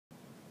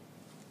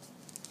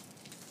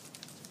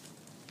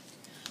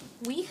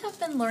We have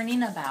been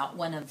learning about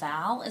when a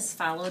vowel is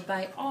followed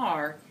by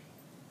R,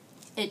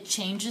 it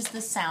changes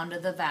the sound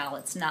of the vowel.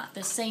 It's not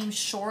the same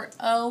short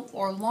O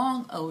or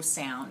long O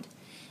sound.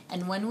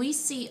 And when we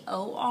see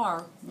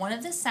OR, one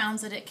of the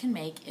sounds that it can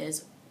make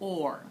is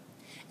OR.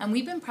 And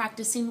we've been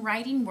practicing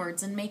writing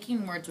words and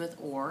making words with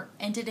OR,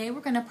 and today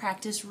we're going to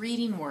practice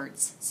reading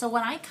words. So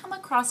when I come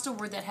across a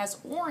word that has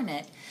OR in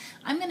it,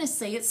 I'm going to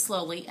say it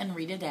slowly and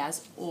read it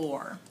as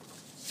OR.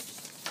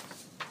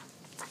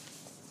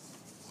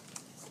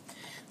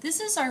 This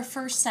is our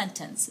first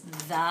sentence,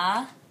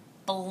 the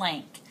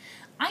blank.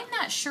 I'm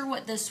not sure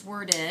what this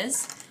word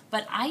is,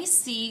 but I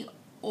see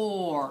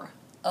OR,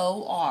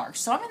 O-R.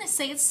 So I'm going to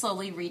say it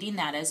slowly, reading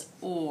that as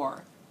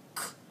OR.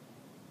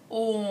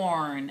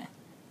 Orn.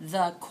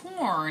 The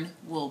corn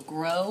will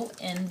grow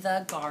in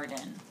the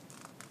garden.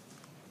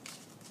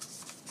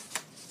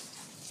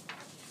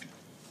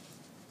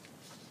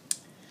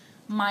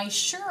 My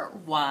shirt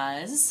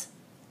was,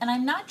 and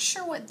I'm not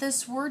sure what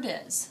this word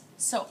is.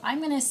 So I'm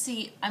going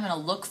to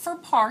look for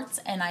parts,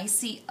 and I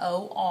see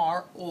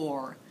O-R,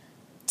 or.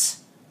 T.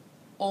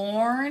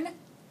 Orn,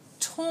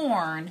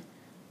 torn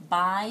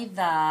by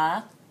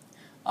the.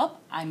 Oh,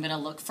 I'm going to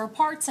look for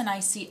parts, and I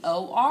see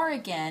O-R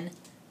again.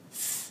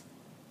 Th.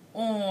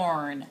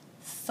 Orn,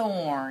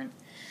 thorn.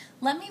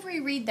 Let me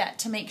reread that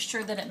to make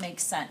sure that it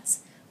makes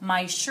sense.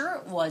 My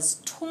shirt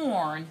was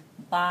torn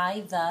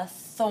by the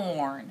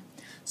thorn.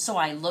 So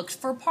I looked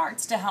for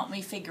parts to help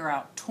me figure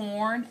out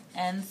torn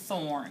and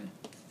thorn.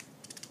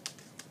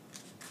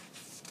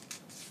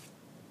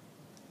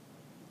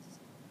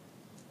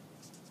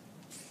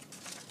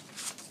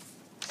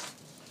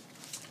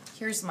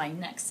 Here's my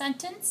next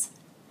sentence.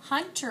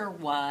 Hunter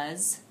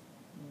was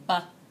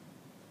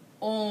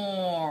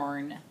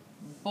born.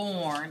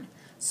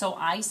 So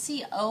I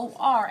see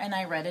O-R and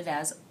I read it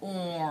as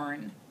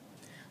orn.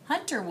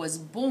 Hunter was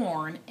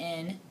born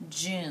in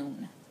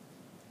June.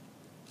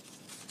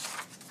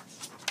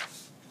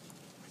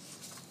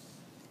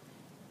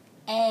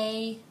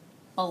 A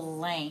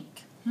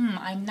blank.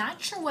 I'm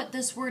not sure what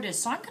this word is,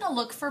 so I'm going to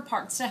look for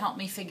parts to help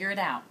me figure it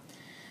out.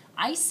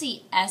 I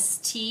see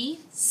S-T,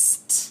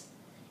 st,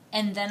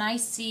 and then I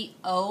see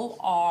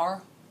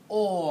O-R,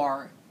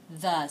 or.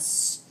 The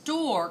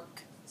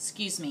stork,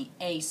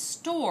 a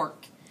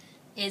stork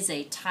is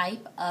a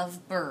type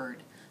of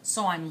bird.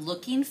 So I'm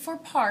looking for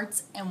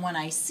parts, and when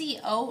I see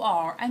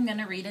O-R, I'm going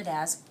to read it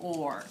as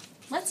or.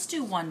 Let's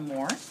do one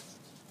more.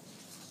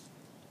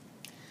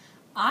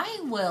 I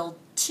will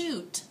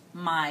toot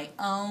my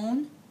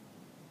own.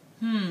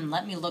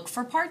 Let me look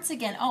for parts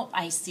again. Oh,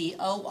 I see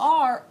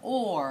O-R,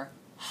 or.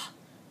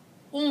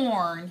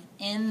 Horn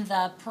in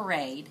the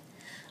parade.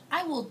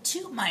 I will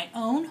toot my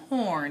own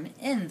horn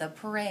in the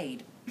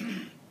parade.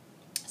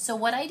 So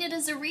what I did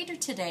as a reader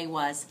today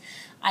was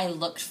I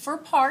looked for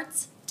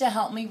parts to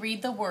help me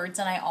read the words,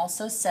 and I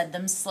also said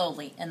them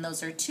slowly. And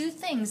those are two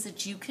things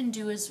that you can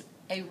do as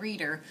a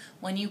reader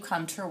when you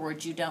come to a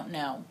word you don't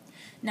know.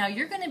 Now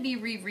you're going to be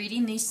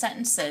rereading these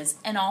sentences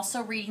and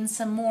also reading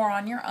some more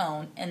on your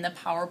own in the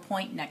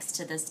PowerPoint next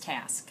to this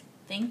task.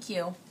 Thank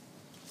you.